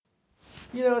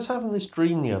I was having this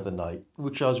dream the other night, in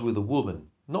which I was with a woman,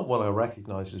 not one I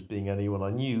recognised as being anyone I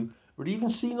knew, or had even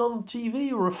seen on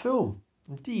TV or a film.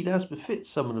 Indeed, as befits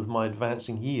someone of my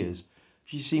advancing years,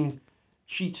 she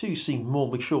too seemed more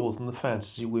mature than the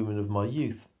fantasy women of my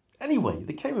youth. Anyway,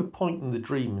 there came a point in the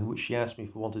dream in which she asked me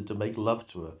if I wanted to make love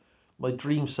to her. My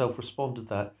dream self responded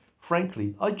that,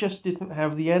 frankly, I just didn't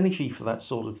have the energy for that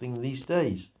sort of thing these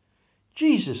days.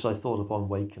 Jesus, I thought upon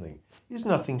wakening, is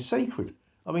nothing sacred.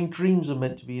 I mean, dreams are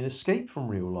meant to be an escape from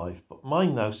real life, but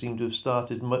mine now seem to have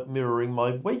started mirroring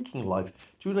my waking life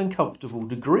to an uncomfortable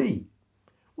degree.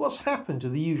 What's happened to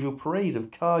the usual parade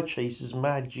of car chases,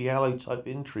 mad giallo type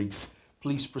intrigues,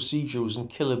 police procedurals,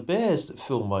 and killer bears that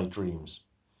fill my dreams?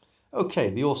 Okay,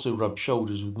 they also rub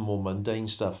shoulders with the more mundane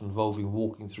stuff involving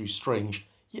walking through strange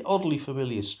yet oddly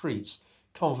familiar streets,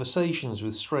 conversations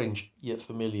with strange yet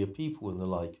familiar people, and the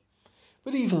like.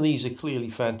 But even these are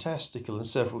clearly fantastical and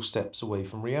several steps away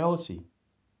from reality.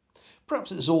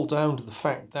 Perhaps it's all down to the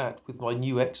fact that, with my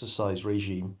new exercise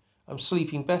regime, I'm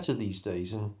sleeping better these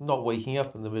days and not waking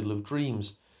up in the middle of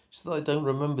dreams, so that I don't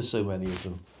remember so many of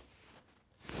them.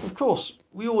 Of course,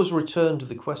 we always return to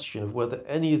the question of whether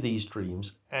any of these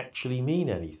dreams actually mean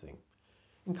anything.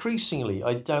 Increasingly,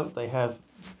 I doubt that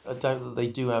they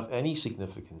do have any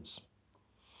significance.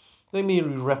 They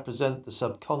merely represent the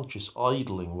subconscious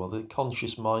idling while the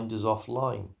conscious mind is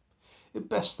offline. At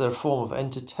best, they're a form of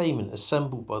entertainment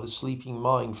assembled by the sleeping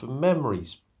mind from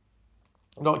memories,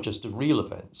 not just of real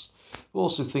events, but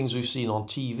also things we've seen on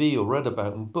TV or read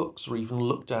about in books or even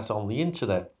looked at on the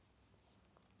internet.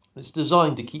 It's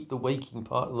designed to keep the waking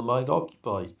part of the mind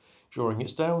occupied during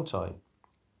its downtime.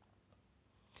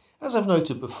 As I've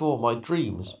noted before, my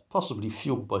dreams, possibly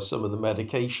fueled by some of the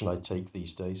medication I take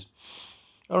these days,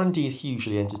 are indeed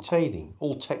hugely entertaining,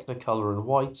 all technicolor and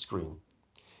widescreen.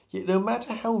 Yet no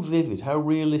matter how vivid, how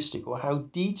realistic, or how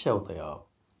detailed they are,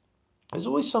 there's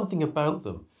always something about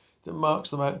them that marks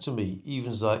them out to me,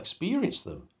 even as I experience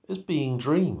them, as being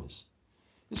dreams.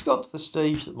 It's got to the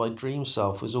stage that my dream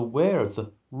self is aware of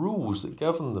the rules that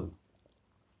govern them,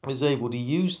 is able to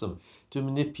use them to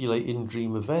manipulate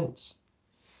in-dream events.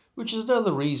 Which is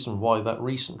another reason why that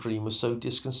recent dream was so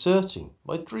disconcerting.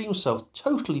 My dream self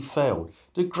totally failed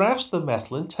to grasp the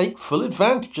metal and take full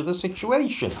advantage of the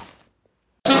situation.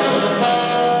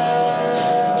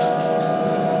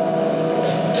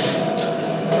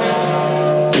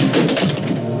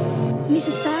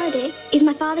 Mrs. Faraday, is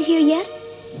my father here yet?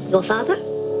 Your father?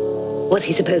 Was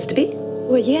he supposed to be?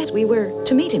 Well, yes, we were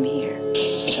to meet him here.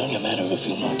 It's only a matter of a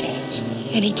few more days.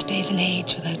 And each day's an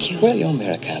age without you. Well, your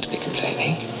mirror can't be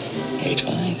complaining,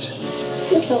 age-wise.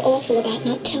 What's so awful about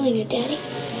not telling her, Daddy?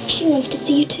 She wants to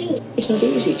see you, too. It's not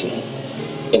easy, Jane.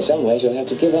 In some ways, you'll have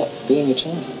to give up being a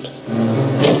child.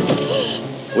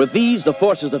 Were these the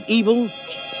forces of evil,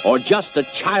 or just a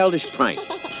childish prank?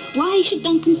 Why should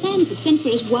Duncan Sanford send for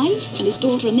his wife and his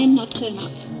daughter and then not turn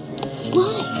up?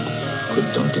 Why?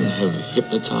 Could Duncan have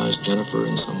hypnotized Jennifer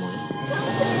in some way?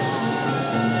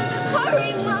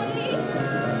 Hurry, Mommy!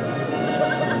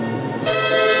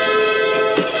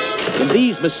 In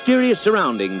these mysterious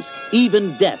surroundings,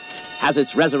 even death has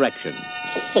its resurrection.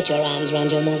 Put your arms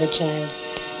around your mother, child.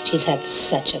 She's had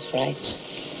such a fright.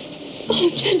 Oh,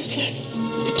 Jennifer.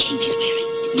 The chain she's wearing.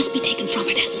 It must be taken from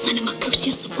her. It has the sign of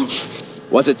Mercutius the wolf.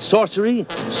 Was it sorcery,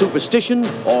 superstition,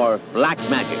 or black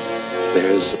magic?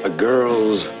 There's a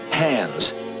girl's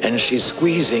hands, and she's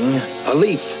squeezing a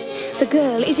leaf. The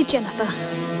girl, is it Jennifer?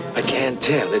 I can't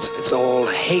tell. It's all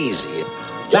hazy.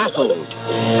 Baffled.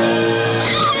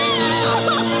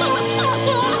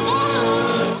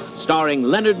 Starring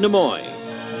Leonard Nimoy,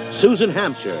 Susan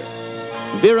Hampshire,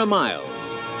 Vera Miles,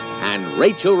 and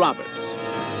Rachel Roberts.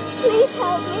 Please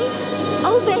help me.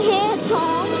 Over here,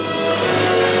 Tom.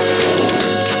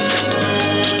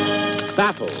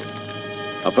 Baffled.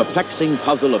 A perplexing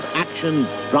puzzle of action,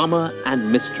 drama,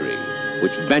 and mystery,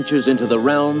 which ventures into the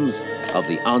realms of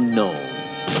the unknown.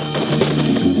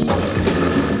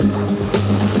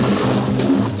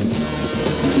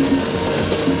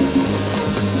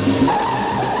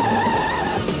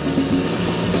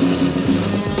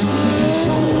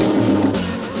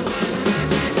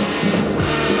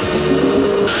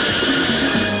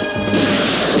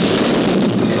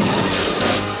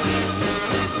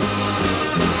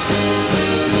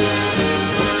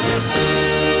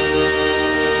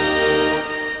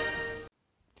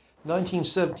 Nineteen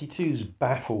 1972's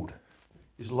Baffled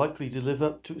is likely to live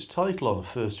up to its title on a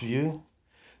first viewing.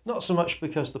 Not so much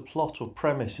because the plot or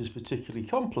premise is particularly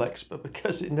complex, but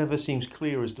because it never seems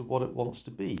clear as to what it wants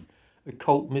to be. A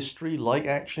cult mystery, light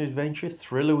action adventure,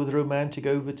 thriller with romantic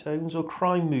overtones, or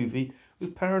crime movie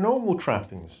with paranormal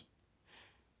trappings.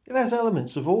 It has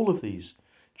elements of all of these,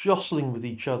 jostling with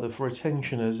each other for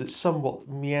attention as its somewhat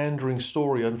meandering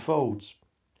story unfolds.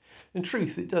 In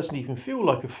truth, it doesn't even feel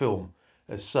like a film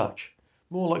as such,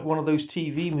 more like one of those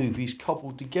TV movies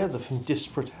cobbled together from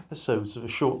disparate episodes of a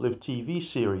short-lived TV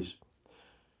series.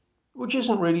 Which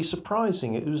isn't really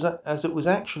surprising, as it was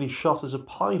actually shot as a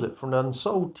pilot for an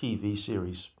unsold TV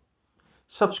series,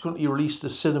 subsequently released to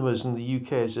cinemas in the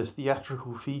UK as a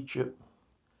theatrical feature,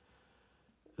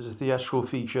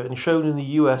 and shown in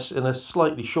the US in a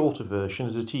slightly shorter version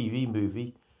as a TV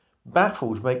movie.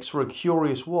 Baffled makes for a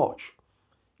curious watch,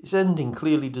 its ending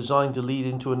clearly designed to lead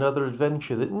into another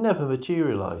adventure that never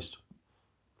materialised.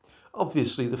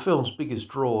 Obviously, the film's biggest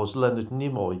draw is Leonard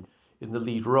Nimoy in the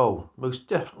lead role, most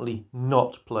definitely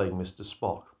not playing Mr.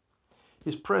 Spock.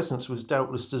 His presence was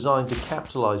doubtless designed to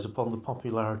capitalise upon the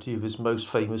popularity of his most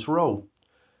famous role,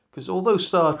 because although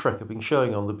Star Trek had been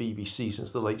showing on the BBC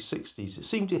since the late 60s, it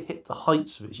seemed to hit the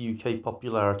heights of its UK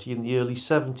popularity in the early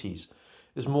 70s,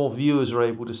 as more viewers are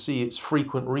able to see its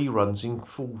frequent reruns in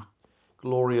full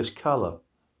glorious colour.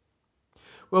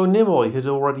 Well, Nimoy had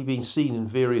already been seen in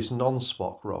various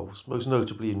non-Spock roles, most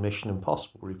notably in Mission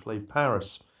Impossible, where he played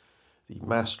Paris, the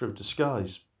master of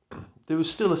disguise. There was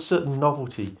still a certain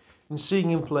novelty in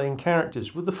seeing him playing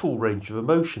characters with the full range of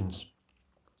emotions.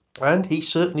 And he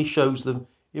certainly shows them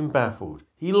in Baffled.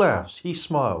 He laughs, he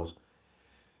smiles.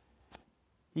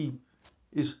 He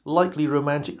is likely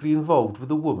romantically involved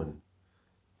with a woman.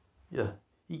 Yeah,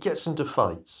 he gets into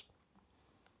fights.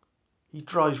 He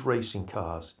drives racing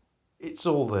cars. It's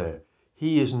all there.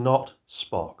 He is not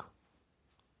Spock.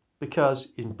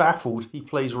 Because in Baffled, he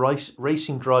plays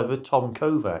racing driver Tom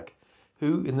Kovac,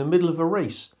 who, in the middle of a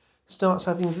race, starts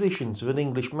having visions of an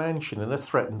English mansion and a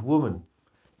threatened woman,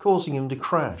 causing him to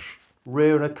crash.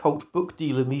 Rare and occult book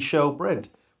dealer Michelle Brent,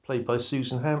 played by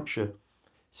Susan Hampshire,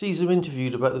 sees him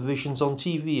interviewed about the visions on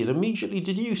TV and immediately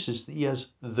deduces that he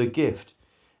has the gift,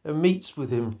 and meets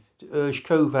with him to urge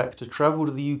Kovac to travel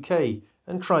to the UK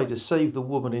and try to save the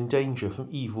woman in danger from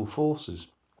evil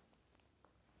forces.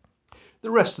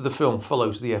 The rest of the film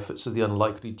follows the efforts of the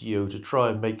unlikely duo to try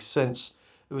and make sense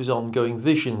of his ongoing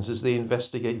visions as they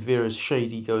investigate various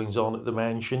shady goings-on at the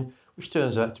mansion, which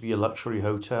turns out to be a luxury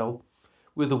hotel,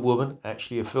 where the woman,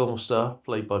 actually a film star,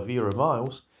 played by Vera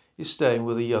Miles, is staying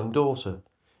with a young daughter,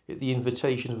 at the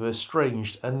invitation of her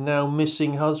estranged and now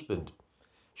missing husband.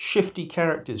 Shifty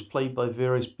characters played by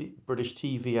various British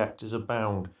TV actors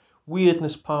abound.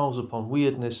 Weirdness piles upon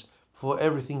weirdness before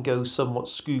everything goes somewhat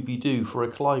Scooby-Doo for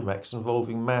a climax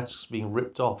involving masks being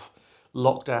ripped off,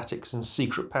 locked attics and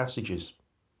secret passages.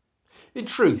 In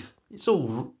truth, it's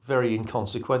all very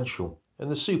inconsequential, and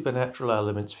the supernatural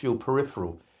elements feel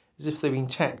peripheral, as if they've been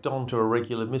tacked onto a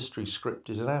regular mystery script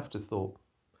as an afterthought.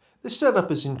 The setup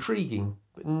is intriguing,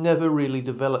 but never really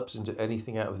develops into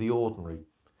anything out of the ordinary,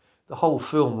 the whole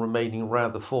film remaining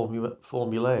rather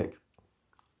formulaic.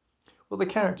 Well, the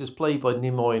characters played by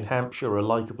Nimoy and Hampshire are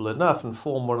likeable enough and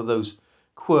form one of those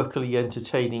quirkily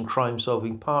entertaining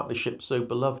crime-solving partnerships so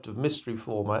beloved of mystery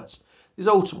formats. There's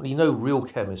ultimately no real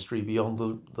chemistry beyond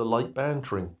the light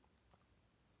bantering.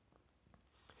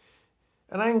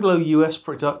 An Anglo-US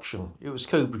production, it was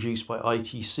co-produced by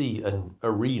ITC and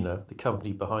Arena, the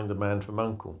company behind The Man from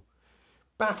U.N.C.L.E.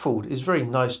 Baffled is very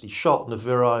nicely shot in a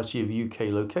variety of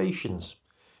UK locations.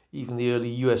 Even the early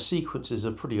US sequences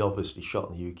are pretty obviously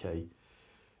shot in the UK.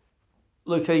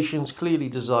 Locations clearly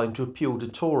designed to appeal to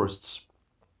tourists.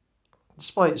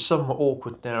 Despite its somewhat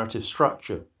awkward narrative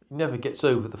structure, it never gets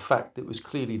over the fact that it was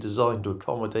clearly designed to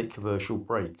accommodate commercial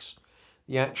breaks,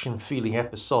 the action feeling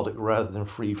episodic rather than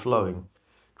free-flowing.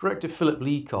 Director Philip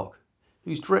Leacock,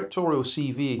 whose directorial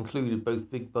CV included both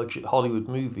big-budget Hollywood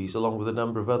movies along with a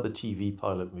number of other TV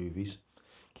pilot movies,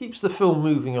 keeps the film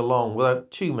moving along without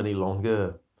too many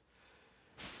longueurs.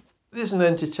 There's an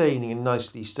entertaining and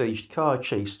nicely staged car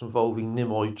chase involving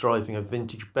Nimoy driving a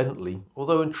vintage Bentley,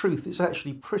 although in truth it's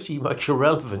actually pretty much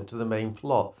irrelevant to the main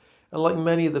plot, and like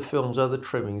many of the film's other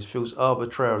trimmings feels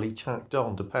arbitrarily tacked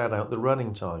on to pad out the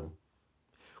running time.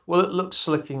 While it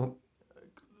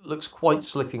looks quite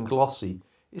slick and glossy,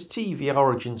 its TV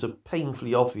origins are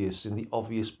painfully obvious in the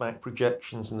obvious back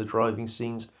projections in the driving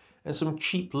scenes and some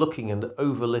cheap looking and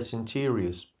overlit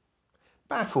interiors.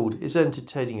 Baffled is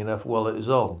entertaining enough while it is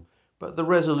on, but the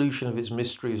resolution of its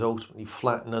mystery is ultimately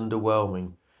flat and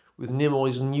underwhelming, with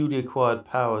Nimoy's newly acquired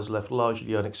powers left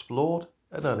largely unexplored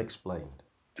and unexplained.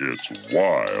 It's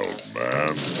wild,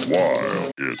 man,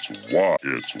 wild. It's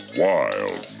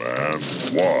wild, man,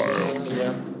 wild.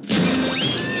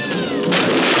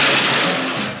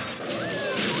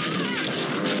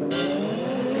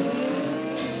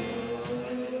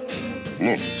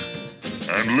 Look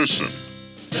and listen.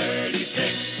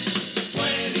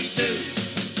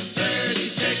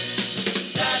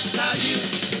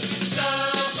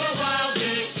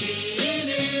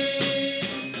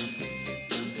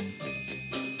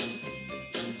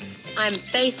 I'm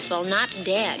faithful, not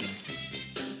dead.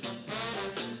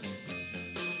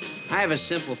 I have a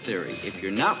simple theory. If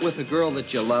you're not with a girl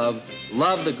that you love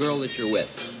the girl that you're with.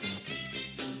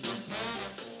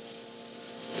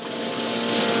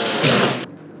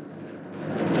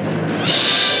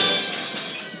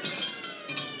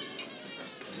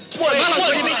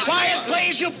 Will you be quiet,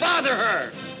 please? You bother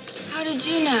her. How did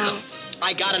you know?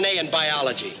 I got an A in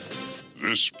biology.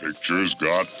 This picture's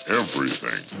got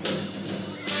everything.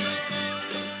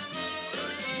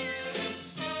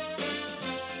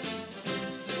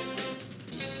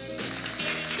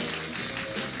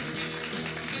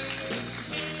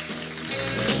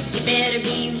 You better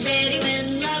be ready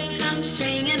when love comes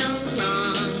swinging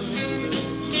along.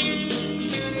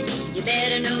 You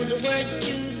better know the words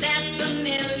to that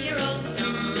familiar old song.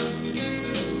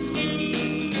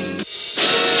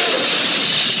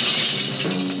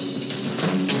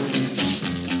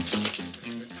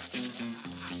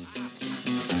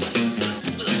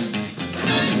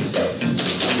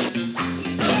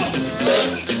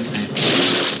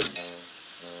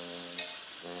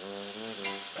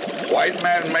 White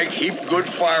man make heap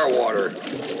good firewater.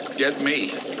 Get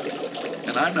me.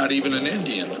 And I'm not even an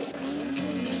Indian.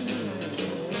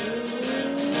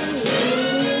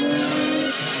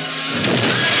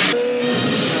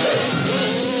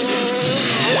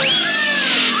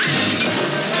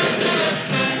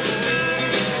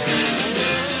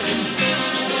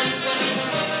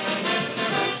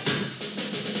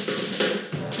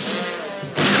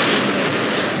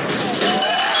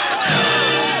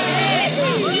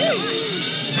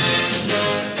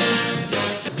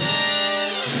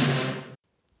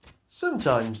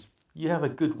 Sometimes you have a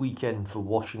good weekend for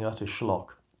watching utter schlock.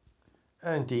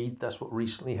 Indeed, that's what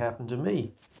recently happened to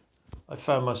me. I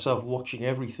found myself watching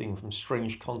everything from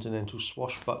strange continental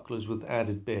swashbucklers with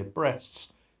added bare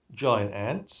breasts, giant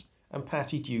ants, and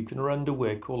Patty Duke in her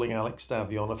underwear calling Alex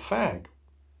Davion a fag.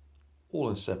 All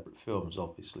in separate films,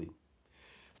 obviously.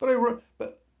 But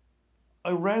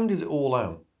I rounded it all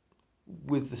out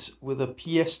with a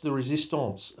pièce de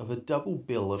résistance of a double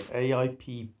bill of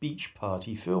AIP beach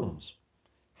party films.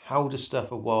 How to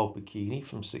Stuff a Wild Bikini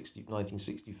from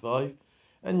 1965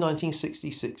 and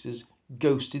 1966's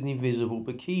Ghost in the Invisible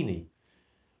Bikini.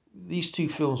 These two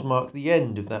films mark the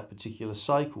end of that particular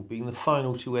cycle, being the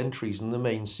final two entries in the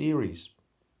main series.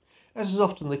 As is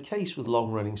often the case with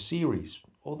long-running series,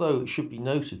 although it should be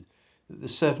noted that the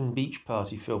 7 beach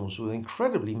party films were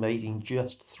incredibly made in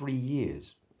just 3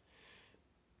 years.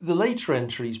 The later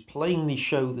entries plainly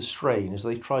show the strain as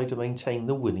they try to maintain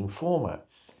the winning format,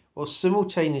 while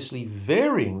simultaneously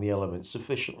varying the elements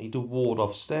sufficiently to ward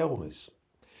off staleness.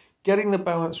 Getting the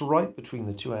balance right between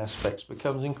the two aspects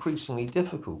becomes increasingly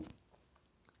difficult.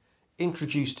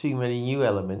 Introduce too many new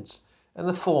elements and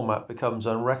the format becomes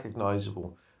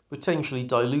unrecognisable, potentially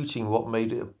diluting what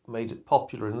made it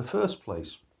popular in the first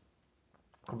place.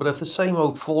 But if the same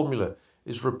old formula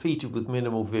is repeated with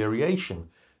minimal variation,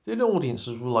 then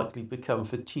audiences will likely become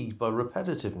fatigued by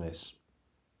repetitiveness.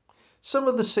 Some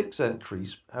of the 6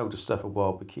 entries, How to Stuff a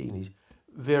Wild Bikini,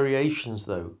 variations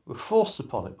though, were forced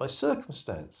upon it by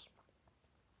circumstance.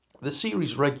 The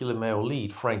series' regular male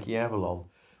lead, Frankie Avalon,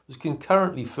 was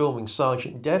concurrently filming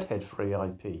Sergeant Deadhead for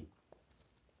AIP,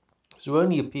 so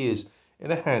only appears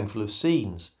in a handful of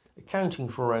scenes, accounting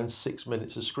for around 6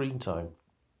 minutes of screen time.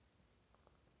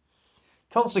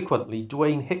 Consequently,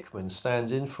 Dwayne Hickman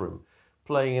stands in for him,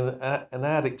 playing an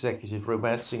ad executive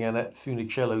romancing Annette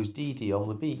Funicello's Dee Dee on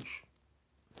the beach.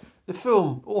 The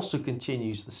film also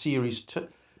continues the series'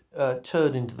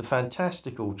 turn into the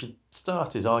fantastical, which had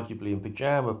started arguably in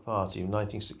Pajama Party in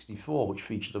 1964, which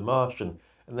featured a Martian,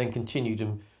 and then continued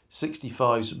in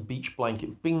 65's Beach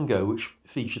Blanket Bingo, which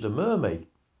featured a mermaid.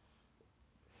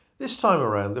 This time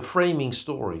around, the framing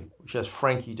story, which has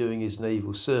Frankie doing his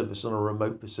naval service on a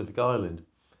remote Pacific island,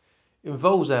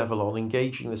 involves Avalon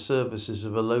engaging the services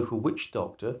of a local witch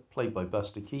doctor, played by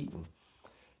Buster Keaton,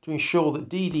 to ensure that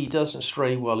Dee Dee doesn't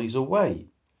stray while he's away.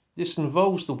 This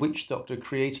involves the witch doctor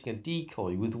creating a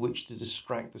decoy with which to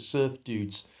distract the surf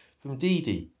dudes from Dee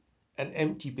Dee. An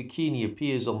empty bikini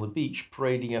appears on the beach,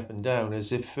 parading up and down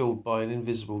as if filled by an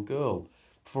invisible girl,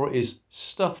 for it is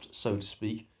stuffed, so to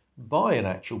speak, by an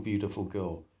actual beautiful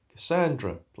girl,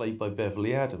 Cassandra, played by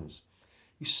Beverly Adams,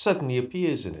 who suddenly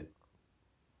appears in it.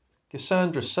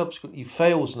 Cassandra subsequently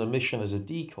fails in a mission as a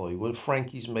decoy when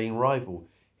Frankie's main rival,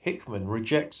 Hickman,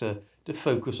 rejects her to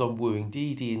focus on wooing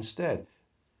Dee Dee instead,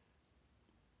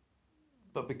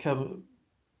 but becomes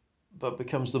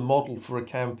the model for a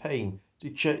campaign to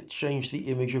change the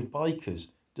image of bikers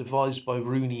devised by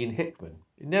Rooney and Hickman.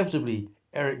 Inevitably,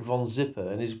 Eric von Zipper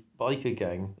and his biker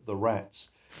gang, the Rats,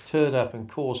 turn up and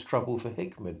cause trouble for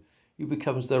Hickman, who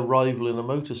becomes their rival in a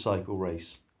motorcycle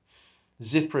race.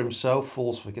 Zipper himself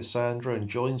falls for Cassandra and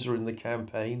joins her in the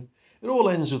campaign. It all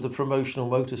ends with the promotional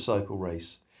motorcycle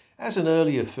race. As in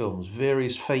earlier films,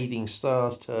 various fading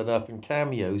stars turn up in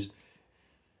cameos,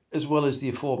 as well as the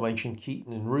aforementioned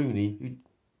Keaton and Rooney,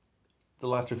 the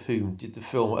latter of whom did the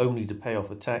film only to pay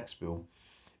off a tax bill.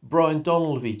 Brian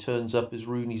Donlevy turns up as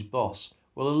Rooney's boss,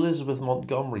 while Elizabeth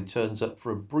Montgomery turns up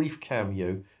for a brief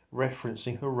cameo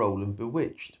referencing her role in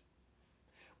Bewitched.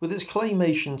 With its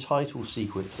claymation title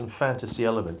sequence and fantasy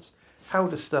elements, How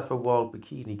to Stuff a Wild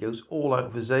Bikini goes all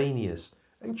out for zaniness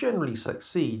and generally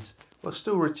succeeds while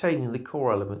still retaining the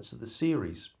core elements of the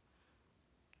series.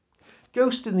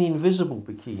 Ghost in the Invisible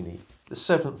Bikini, the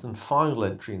seventh and final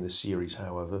entry in the series,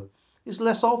 however, is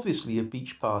less obviously a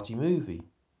beach party movie.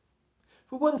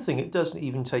 For one thing, it doesn't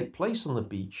even take place on the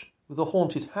beach, with a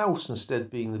haunted house instead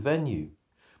being the venue.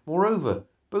 Moreover,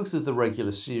 both of the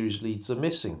regular series leads are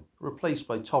missing, replaced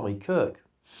by Tommy Kirk,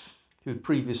 who had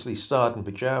previously starred in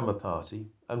Pajama Party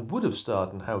and would have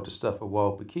starred in How to Stuff a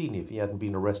Wild Bikini if he hadn't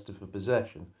been arrested for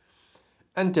possession,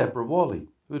 and Deborah Wally,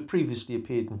 who had previously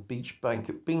appeared in Beach Bank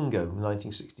at Bingo in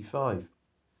 1965.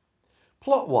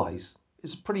 Plot-wise,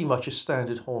 it's pretty much a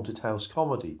standard haunted house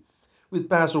comedy, with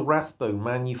Basil Rathbone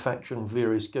manufacturing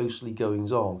various ghostly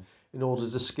goings-on in order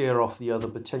to scare off the other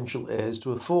potential heirs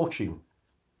to a fortune.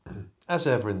 As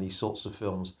ever in these sorts of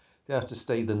films, they have to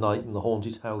stay the night in the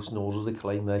haunted house in order to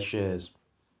claim their shares.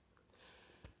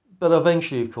 But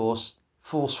eventually, of course,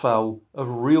 falls foul of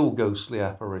real ghostly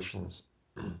apparitions.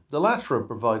 The latter are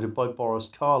provided by Boris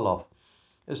Karloff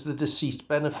as the deceased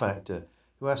benefactor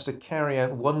who has to carry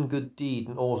out one good deed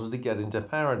in order to get into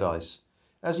paradise.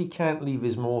 As he can't leave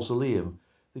his mausoleum,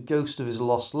 the ghost of his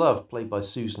lost love, played by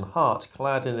Susan Hart,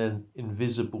 clad in an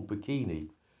invisible bikini,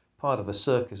 part of a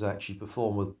circus act she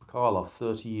performed with Karloff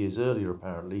 30 years earlier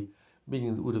apparently,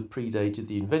 meaning that would have predated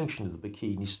the invention of the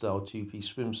bikini-style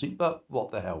two-piece swimsuit, but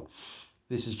what the hell.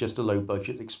 This is just a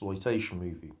low-budget exploitation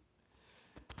movie.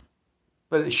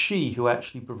 But it's she who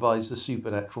actually provides the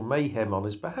supernatural mayhem on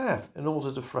his behalf in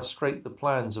order to frustrate the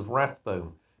plans of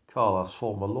Rathbone, Karloff's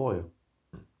former lawyer.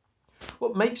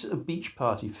 What makes it a beach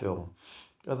party film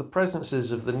are the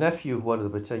presences of the nephew of one of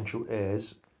the potential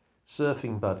heirs,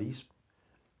 surfing buddies,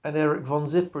 and Eric von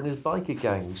Zipper and his biker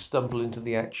gang who stumble into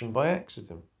the action by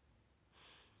accident.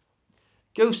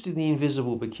 Ghost in the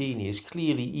Invisible Bikini is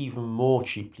clearly even more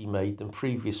cheaply made than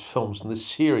previous films in the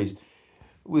series,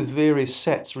 with various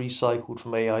sets recycled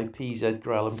from AIP's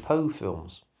Edgar Allan Poe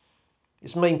films.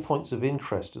 Its main points of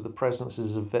interest are the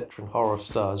presences of veteran horror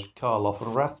stars Karloff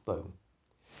and Rathbone.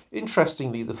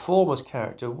 Interestingly, the former's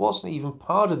character wasn't even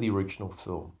part of the original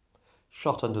film,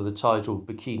 shot under the title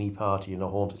Bikini Party in a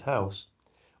Haunted House.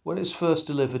 When it was first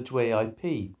delivered to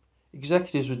AIP,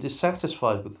 executives were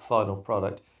dissatisfied with the final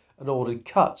product and ordered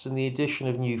cuts and the addition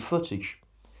of new footage.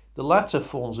 The latter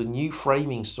forms a new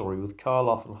framing story with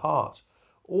Karloff and Hart,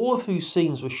 all of whose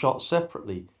scenes were shot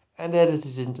separately and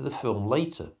edited into the film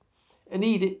later.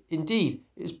 Indeed, it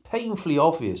is painfully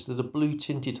obvious that a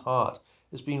blue-tinted Hart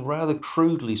has been rather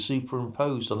crudely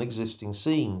superimposed on existing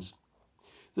scenes.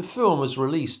 The film, as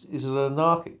released, is an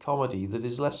anarchic comedy that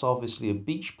is less obviously a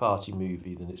beach party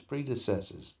movie than its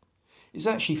predecessors. It's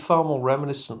actually far more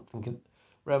reminiscent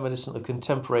of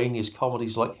contemporaneous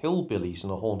comedies like Hillbillies in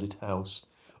a Haunted House,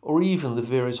 or even the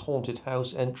various haunted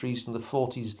house entries in the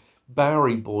 40s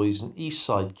Bowery Boys and East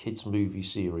Side Kids movie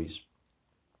series.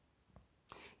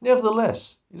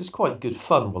 Nevertheless, it is quite good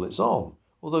fun while it's on,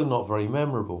 although not very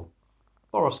memorable.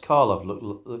 Boris Karloff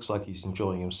looks like he's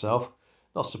enjoying himself,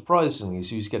 not surprisingly as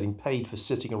he was getting paid for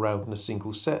sitting around in a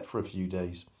single set for a few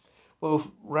days,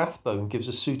 while Rathbone gives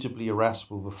a suitably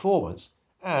irascible performance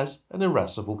as an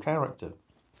irascible character.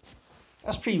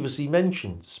 As previously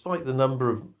mentioned, despite the number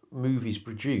of movies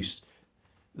produced,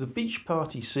 the Beach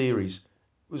Party series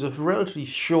was a relatively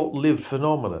short-lived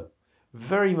phenomenon.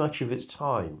 Very much of its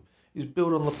time is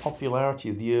built on the popularity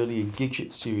of the earlier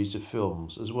Gidget series of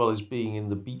films, as well as being in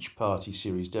the Beach Party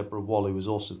series. Deborah Wally was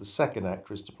also the second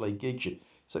actress to play Gidget,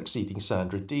 succeeding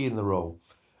Sandra Dee in the role,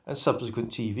 and subsequent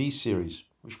TV series,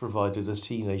 which provided a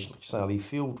teenage Sally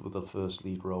Field with her first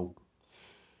lead role.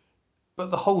 But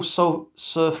the whole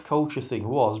surf culture thing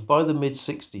was, by the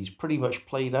mid-60s, pretty much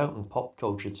played out in pop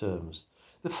culture terms.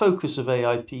 The focus of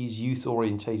AIP's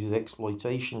youth-orientated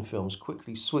exploitation films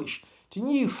quickly switched to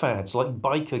new fads like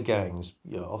biker gangs,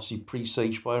 obviously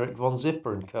presaged by Eric von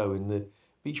Zipper and co. in the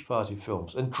Beach Party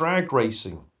films, and drag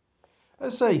racing.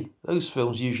 As I say, those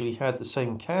films usually had the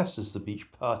same cast as the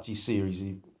Beach Party series.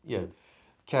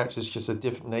 Characters just had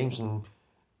different names and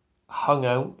hung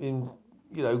out in,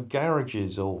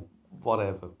 garages or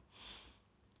whatever.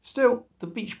 Still, the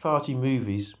beach party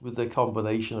movies, with their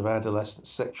combination of adolescent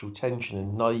sexual tension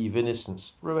and naive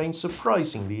innocence, remain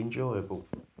surprisingly enjoyable.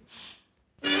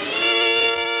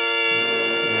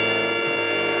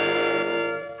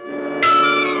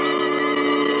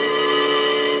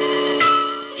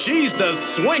 She's the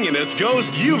swinginest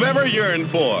ghost you've ever yearned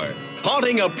for,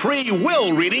 haunting a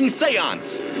pre-will reading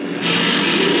seance.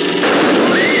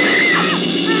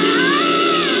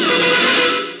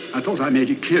 I thought I made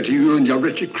it clear to you and your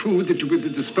wretched crew that you were to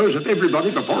dispose of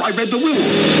everybody before I read the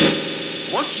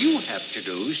will. What you have to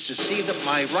do is to see that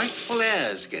my rightful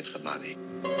heirs get the money.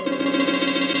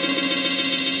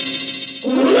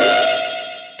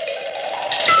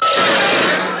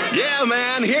 Yeah,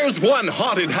 man, here's one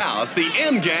haunted house the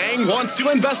M Gang wants to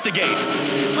investigate.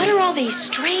 What are all these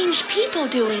strange people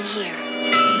doing here?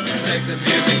 Make the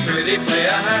music pretty, play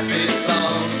a happy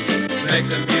song. Make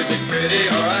the music pretty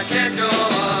or I can't go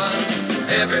on.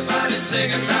 Everybody's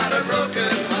singing about a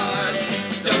broken heart.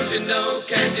 Don't you know,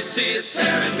 can't you see it's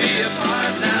tearing me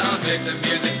apart now? Make the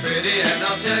music pretty and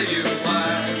I'll tell you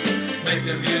why. Make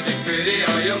the music pretty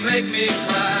or you'll make me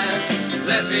cry.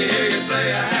 Let me hear you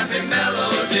play a happy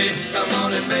melody. Come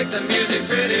on and make the music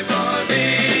pretty for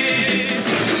me.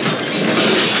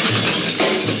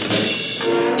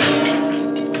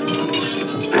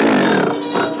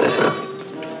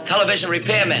 Television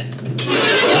repairman.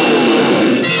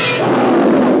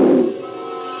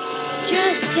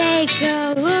 Just take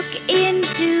a look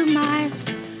into my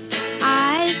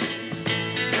eyes.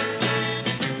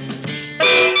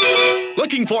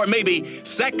 Looking for maybe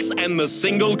Sex and the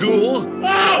Single Ghoul?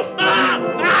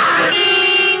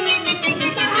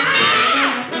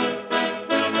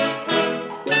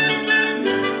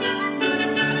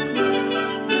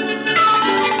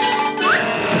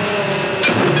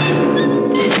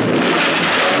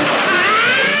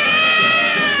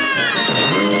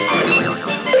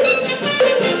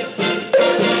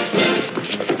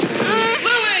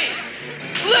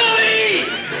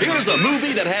 Here's a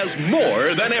movie that has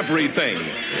more than everything.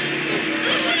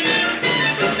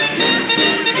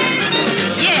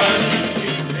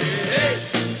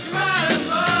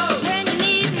 When you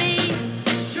need me,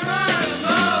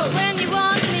 when you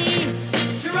want me,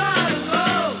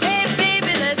 hey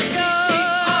baby, let's go.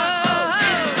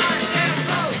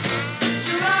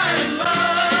 Geronimo,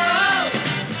 yeah.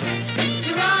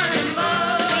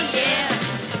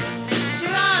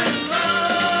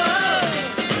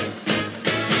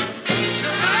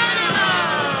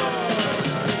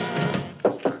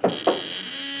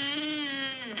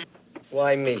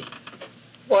 Why me?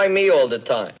 Why me all the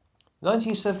time?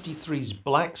 1973's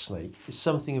Black Snake is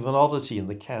something of an oddity in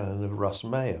the canon of Russ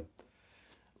Meyer.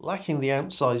 Lacking the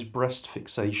outsized breast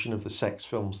fixation of the sex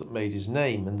films that made his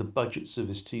name and the budgets of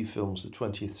his two films, The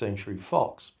 20th Century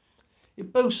Fox,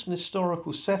 it boasts an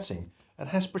historical setting and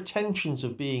has pretensions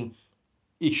of being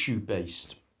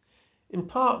issue-based. In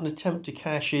part an attempt to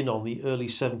cash in on the early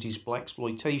 70s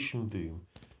blaxploitation boom,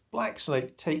 Black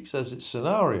Snake takes as its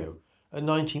scenario a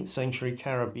 19th century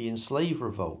Caribbean slave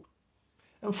revolt.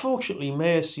 Unfortunately,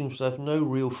 Mayer seems to have no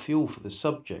real feel for the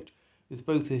subject, with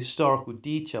both the historical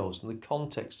details and the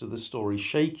context of the story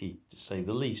shaky, to say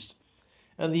the least,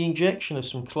 and the injection of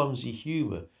some clumsy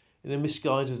humour in a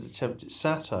misguided attempt at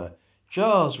satire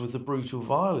jars with the brutal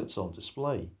violence on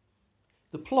display.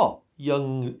 The plot: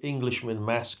 young Englishman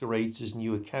masquerades as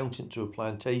new accountant to a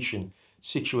plantation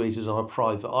situated on a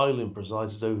private island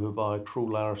presided over by a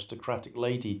cruel aristocratic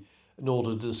lady in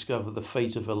order to discover the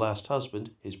fate of her last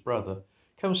husband, his brother,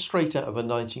 comes straight out of a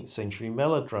 19th century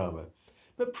melodrama,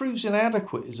 but proves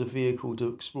inadequate as a vehicle to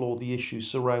explore the issues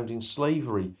surrounding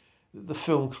slavery that the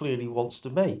film clearly wants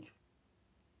to make.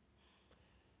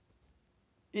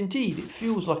 Indeed, it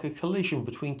feels like a collision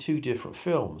between two different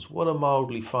films, one a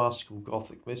mildly farcical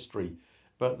gothic mystery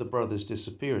about the brother's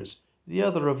disappearance, the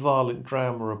other a violent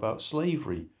drama about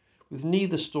slavery, with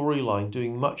neither storyline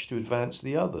doing much to advance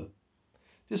the other.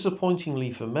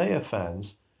 Disappointingly for Mayer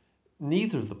fans,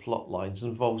 neither of the plot lines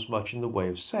involves much in the way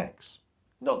of sex.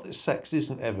 Not that sex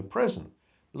isn't ever present.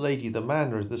 The lady of the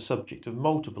manor is the subject of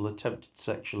multiple attempted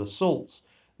sexual assaults.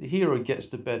 The hero gets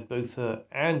to bed both her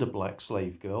and a black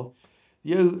slave girl.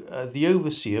 The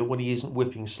overseer, when he isn't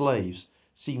whipping slaves,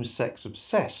 seems sex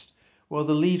obsessed, while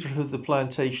the leader of the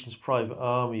plantation's private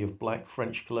army of black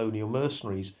French colonial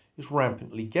mercenaries is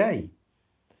rampantly gay.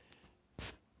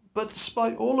 But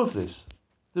despite all of this,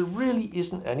 there really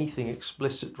isn't anything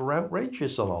explicit or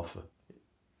outrageous on offer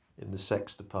in the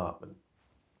sex department.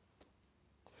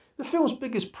 The film's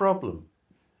biggest problem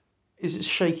is its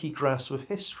shaky grasp of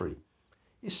history.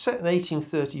 It's set in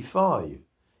 1835,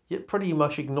 yet pretty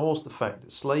much ignores the fact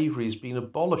that slavery has been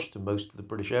abolished to most of the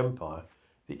British Empire,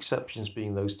 the exceptions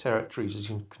being those territories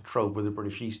controlled by the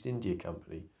British East India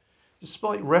Company,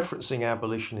 despite referencing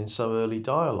abolition in some early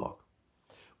dialogue.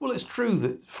 Well, it's true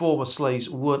that former slaves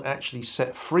weren't actually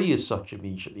set free as such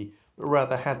immediately, but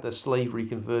rather had their slavery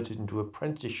converted into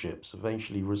apprenticeships,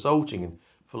 eventually resulting in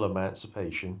full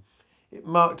emancipation. It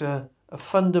marked a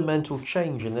fundamental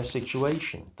change in their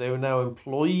situation. They were now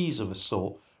employees of a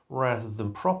sort rather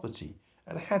than property,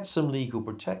 and had some legal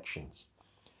protections.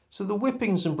 So the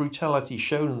whippings and brutality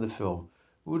shown in the film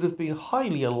would have been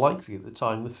highly unlikely at the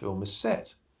time the film is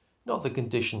set. Not that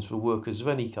conditions for workers of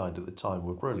any kind at the time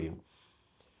were brilliant.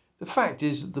 The fact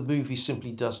is that the movie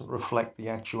simply doesn't reflect the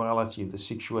actuality of the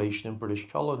situation in British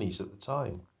colonies at the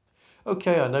time.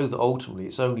 Okay, I know that ultimately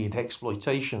it's only an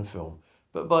exploitation film,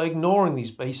 but by ignoring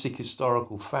these basic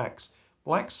historical facts,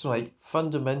 Black Snake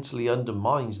fundamentally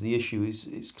undermines the issue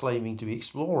it's claiming to be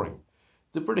exploring.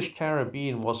 The British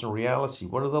Caribbean was in reality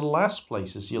one of the last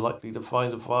places you're likely to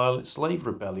find a violent slave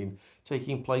rebellion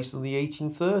taking place in the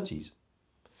 1830s.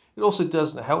 It also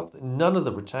doesn't help that none of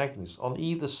the protagonists on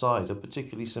either side are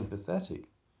particularly sympathetic.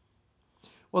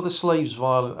 While the slaves'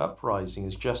 violent uprising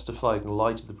is justified in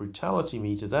light of the brutality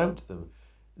meted out to them,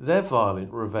 their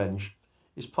violent revenge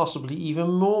is possibly even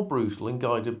more brutal and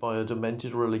guided by a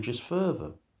demented religious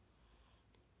fervour.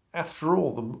 After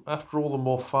all, the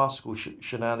more farcical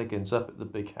shenanigans up at the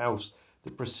big house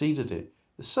that preceded it,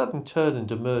 the sudden turn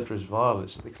into murderous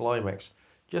violence at the climax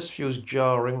just feels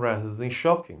jarring rather than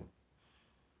shocking.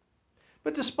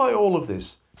 But despite all of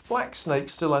this, Black Snake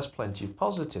still has plenty of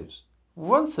positives.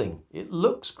 One thing, it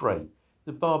looks great.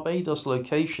 The Barbados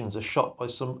locations are shot by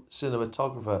some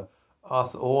cinematographer,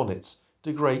 Arthur Ornitz,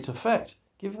 to great effect,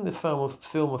 giving the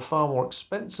film a far more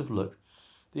expensive look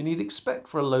than you'd expect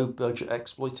for a low-budget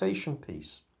exploitation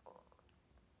piece.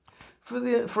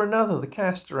 For another, the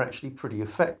cast are actually pretty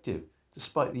effective,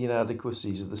 despite the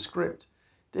inadequacies of the script.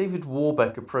 David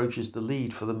Warbeck approaches the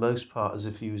lead for the most part as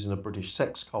if he was in a British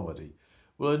sex comedy,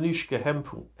 while Anushka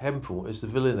Hempel as the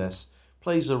villainess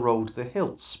plays a role to the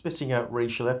hilt, spitting out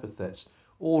racial epithets,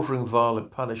 ordering violent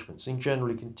punishments, and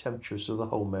generally contemptuous of the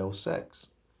whole male sex.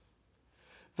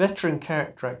 Veteran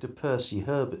character actor Percy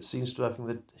Herbert seems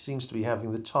to be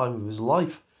having the time of his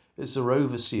life as their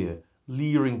overseer,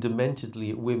 leering dementedly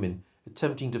at women,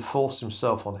 attempting to force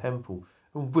himself on Hempel,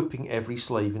 and whipping every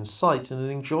slave in sight in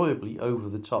an enjoyably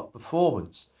over-the-top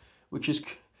performance, which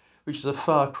is a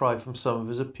far cry from some of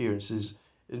his appearances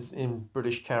in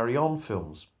British carry-on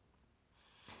films.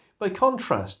 By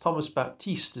contrast, Thomas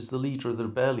Baptiste as the leader of the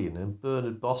rebellion and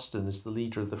Bernard Boston as the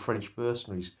leader of the French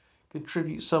mercenaries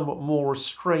contribute somewhat more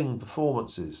restrained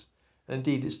performances.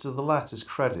 Indeed, it's to the latter's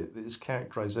credit that his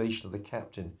characterisation of the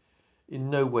captain in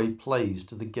no way plays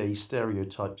to the gay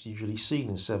stereotypes usually seen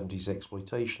in 70s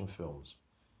exploitation films.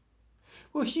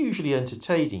 While hugely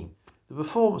entertaining, the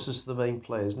performances of the main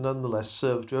players nonetheless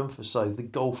serve to emphasise the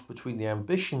gulf between the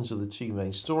ambitions of the two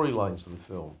main storylines of the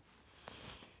film.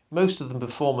 Most of them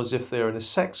perform as if they are in a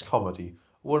sex comedy,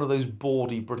 or one of those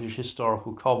bawdy British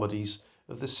historical comedies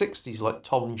of the 60s like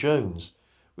Tom Jones,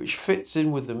 which fits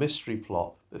in with the mystery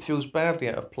plot but feels badly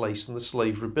out of place in the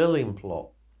slave rebellion plot.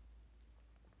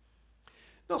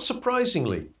 Not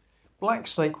surprisingly, Black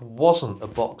Snake wasn't a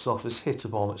box office hit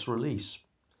upon its release.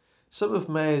 Some of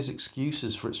Mayer's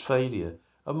excuses for its failure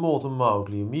are more than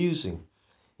mildly amusing.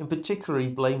 In particular, he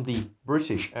blamed the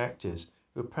British actors,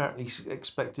 who apparently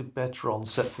expected better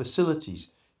on-set facilities,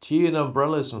 tea and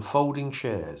umbrellas and folding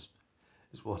chairs,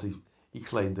 is what he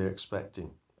claimed they're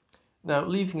expecting. Now,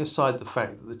 leaving aside the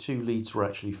fact that the two leads were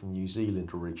actually from New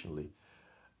Zealand originally,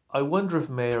 I wonder if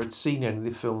Mayer had seen any of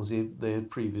the films they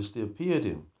had previously appeared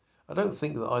in. I don't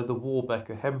think that either Warbeck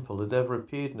or Hempel had ever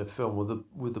appeared in a film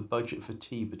with a budget for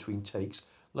tea between takes,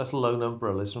 let alone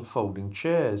umbrellas and folding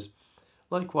chairs.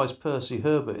 Likewise, Percy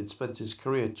Herbert had spent his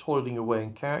career toiling away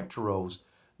in character roles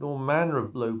in all manner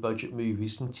of low-budget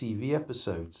movies and TV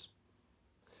episodes.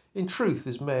 In truth,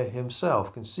 as Mayer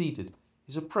himself conceded,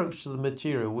 his approach to the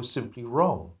material was simply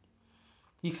wrong.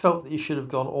 He felt that he should have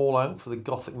gone all out for the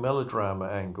gothic melodrama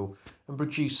angle and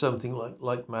produced something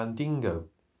like Mandingo.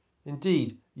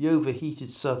 Indeed, the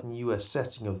overheated southern US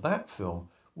setting of that film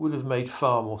would have made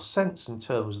far more sense in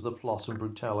terms of the plot and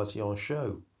brutality on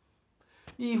show.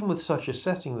 Even with such a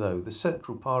setting, though, the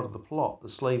central part of the plot, the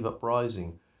slave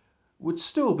uprising, would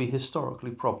still be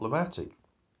historically problematic.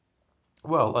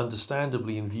 Well,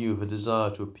 understandably, in view of a desire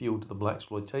to appeal to the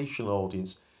blaxploitation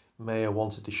audience, Mayer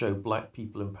wanted to show black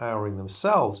people empowering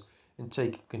themselves and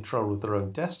taking control of their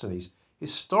own destinies.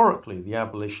 Historically, the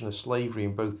abolition of slavery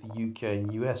in both the UK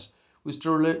and US was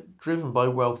driven by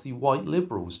wealthy white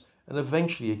liberals and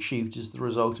eventually achieved as the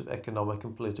result of economic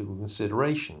and political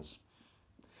considerations.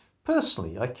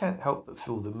 Personally, I can't help but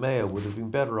feel that Mayer would have been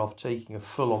better off taking a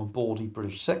full-on bawdy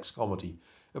British sex comedy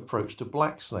approach to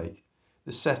Blacksnake,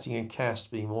 the setting and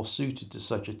cast being more suited to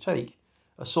such a take,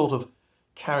 a sort of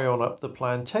Carry On Up the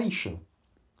Plantation.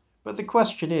 But the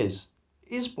question is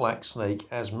Blacksnake,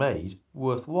 as made,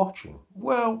 worth watching?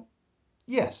 Well,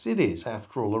 yes, it is,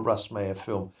 after all, a Russ Meyer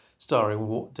film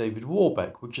starring David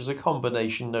Warbeck, which is a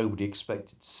combination nobody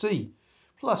expected to see.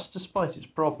 Plus, despite its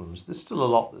problems, there's still a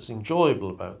lot that's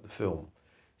enjoyable about the film.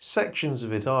 Sections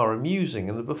of it are amusing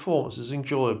and the performance is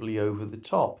enjoyably over the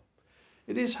top.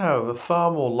 It is, however, far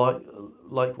more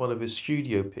like one of his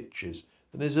studio pictures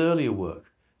than his earlier work,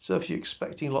 so if you're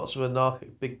expecting lots of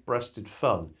anarchic, big-breasted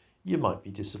fun, you might be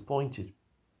disappointed.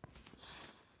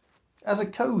 As a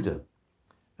coda,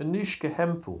 Anushka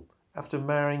Hempel, after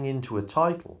marrying into a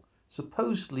title,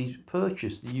 supposedly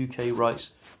purchased the UK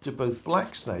rights to both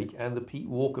Blacksnake and the Pete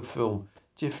Walker film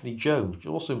Tiffany Jones, which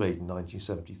was also made in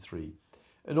 1973,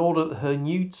 in order that her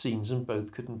nude scenes in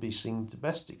both couldn't be seen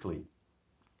domestically.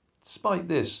 Despite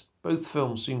this, both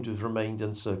films seem to have remained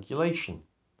in circulation.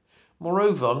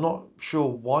 Moreover, I'm not sure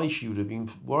why she would have been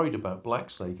worried about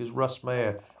Blacksnake, as Russ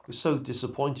Meyer was so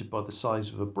disappointed by the size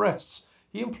of her breasts,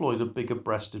 he employed a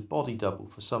bigger-breasted body double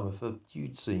for some of her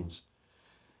nude scenes.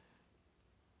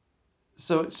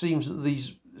 So it seems that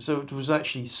it was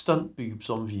actually stunt boobs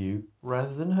on view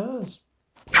rather than hers.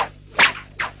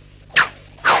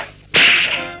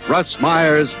 Russ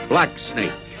Meyer's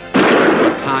Blacksnake.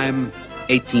 The time,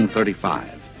 1835.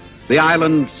 The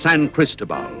island, San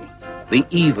Cristobal. The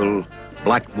evil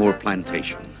Blackmore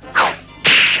Plantation.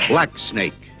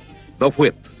 Blacksnake, the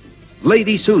whip.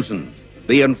 Lady Susan,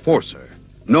 the enforcer.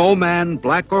 No man,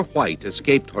 black or white,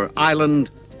 escaped her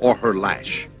island or her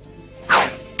lash.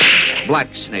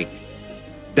 Blacksnake,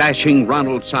 dashing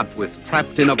Ronald Sopwith,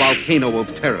 trapped in a volcano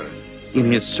of terror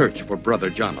in his search for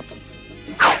brother Jonathan.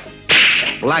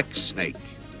 Blacksnake,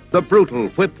 the brutal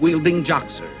whip-wielding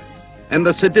joxer, and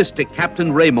the sadistic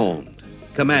Captain Raymond,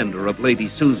 commander of Lady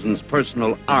Susan's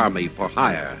personal army for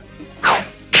hire.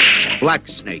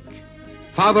 Blacksnake,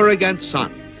 father against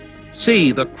son.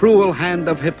 See the cruel hand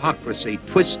of hypocrisy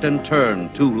twist and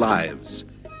turn two lives.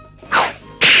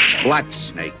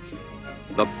 Blacksnake,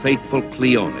 the faithful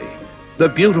Cleone, the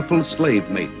beautiful slave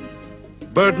maiden,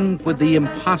 burdened with the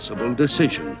impossible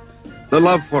decision, the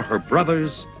love for her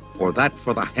brothers or that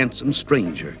for the handsome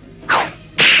stranger.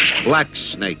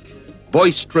 Blacksnake,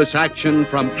 boisterous action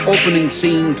from opening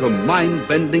scene to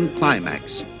mind-bending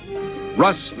climax.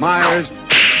 Russ Meyer's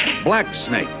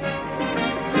Blacksnake.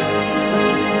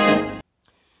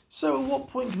 So at what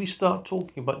point do we start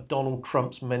talking about Donald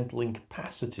Trump's mental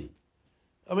incapacity?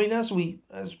 I mean, as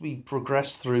we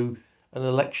progress through an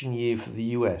election year for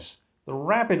the US, the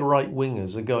rabid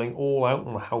right-wingers are going all out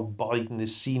on how Biden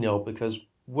is senile because,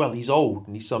 well, he's old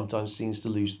and he sometimes seems to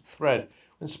lose the thread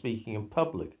when speaking in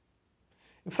public.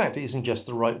 In fact, it isn't just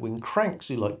the right-wing cranks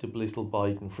who like to belittle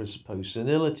Biden for his supposed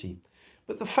senility.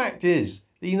 But the fact is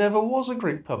that he never was a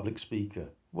great public speaker.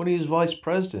 When he was vice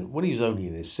president, when he was only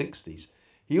in his 60s,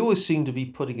 he always seemed to be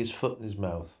putting his foot in his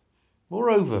mouth.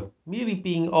 Moreover, merely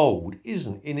being old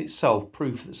isn't in itself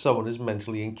proof that someone is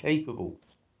mentally incapable.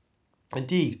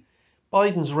 Indeed,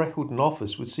 Biden's record in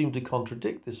office would seem to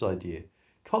contradict this idea.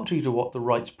 Contrary to what the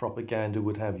right's propaganda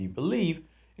would have you believe,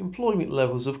 employment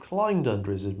levels have climbed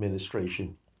under his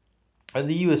administration, and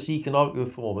the US economic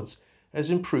performance has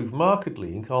improved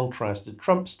markedly in contrast to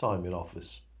Trump's time in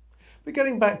office. But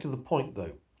getting back to the point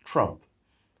though, Trump.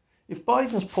 If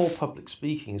Biden's poor public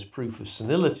speaking is proof of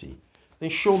senility, then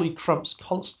surely Trump's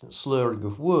constant slurring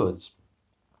of words,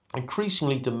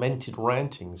 increasingly demented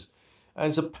rantings, and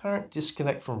his apparent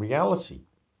disconnect from reality.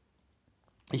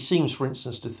 He seems, for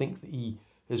instance, to think that he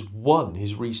has won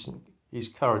his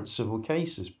current civil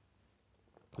cases,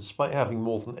 despite having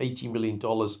more than $80 million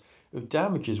of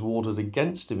damages awarded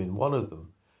against him in one of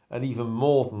them, and even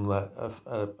more than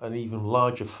that, an even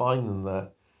larger fine than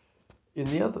that in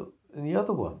the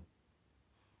other one.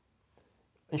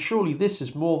 And surely this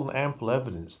is more than ample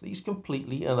evidence that he's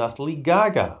completely and utterly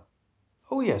gaga.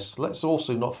 Oh yes, let's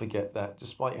also not forget that,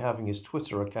 despite having his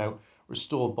Twitter account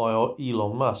restored by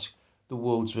Elon Musk, the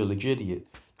world's village idiot,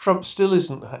 Trump still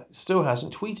hasn't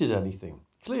tweeted anything.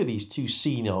 Clearly he's too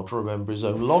senile to remember his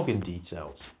own login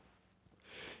details.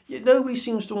 Yet nobody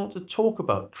seems to want to talk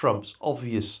about Trump's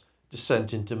obvious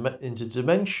descent into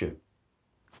dementia.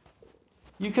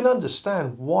 You can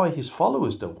understand why his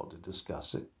followers don't want to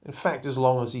discuss it. In fact, as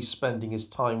long as he's spending his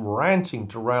time ranting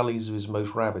to rallies of his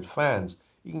most rabid fans,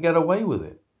 he can get away with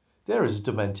it. They're as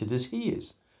demented as he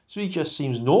is, so he just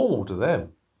seems normal to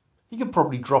them. He could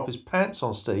probably drop his pants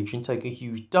on stage and take a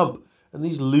huge dump, and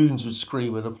these loons would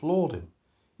scream and applaud him.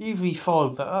 Even if he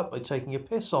followed that up by taking a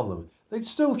piss on them, they'd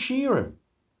still cheer him.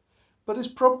 But his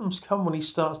problems come when he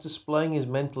starts displaying his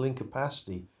mental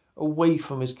incapacity away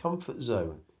from his comfort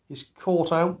zone. His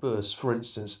caught outbursts, for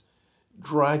instance,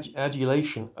 drag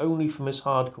adulation only from his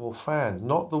hardcore fans,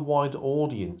 not the wider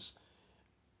audience,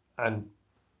 and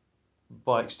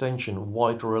by extension,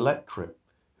 wider electorate,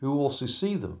 who also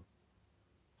see them.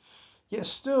 Yet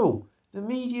still, the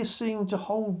media seem to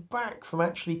hold back from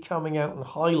actually coming out and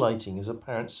highlighting his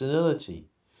apparent senility.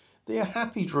 They are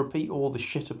happy to repeat all the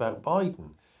shit about Biden,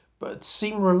 but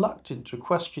seem reluctant to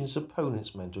question his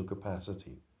opponent's mental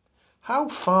capacity. How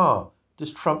far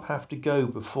does Trump have to go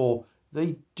before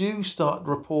they do start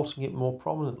reporting it more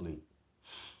prominently?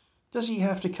 Does he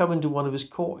have to come into one of his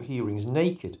court hearings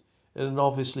naked, in an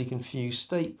obviously confused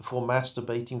state, before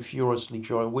masturbating furiously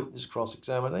during witness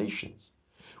cross-examinations?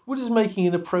 Would his making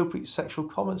inappropriate sexual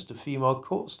comments to female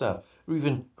court staff, or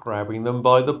even grabbing them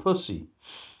by the pussy?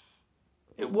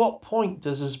 At what point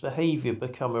does his behaviour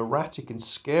become erratic and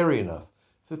scary enough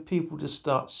for people to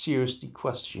start seriously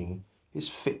questioning his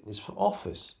fitness for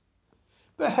office?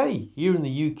 But hey, here in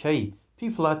the UK,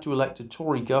 people had to elect a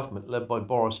Tory government led by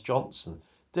Boris Johnson,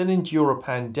 then endure a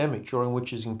pandemic during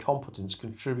which his incompetence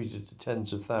contributed to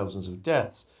tens of thousands of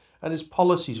deaths, and his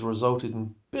policies resulted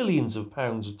in billions of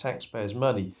pounds of taxpayers'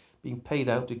 money being paid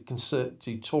out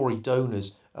to Tory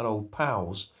donors and old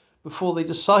pals before they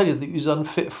decided that he was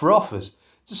unfit for office,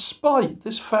 despite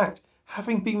this fact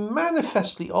having been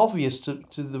manifestly obvious to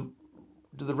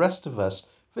the rest of us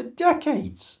for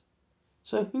decades.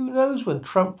 So who knows when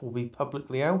Trump will be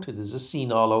publicly outed as a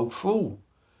senile old fool?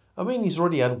 I mean, he's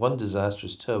already had one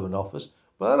disastrous term in office,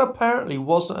 but that apparently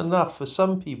wasn't enough for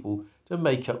some people to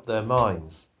make up their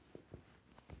minds.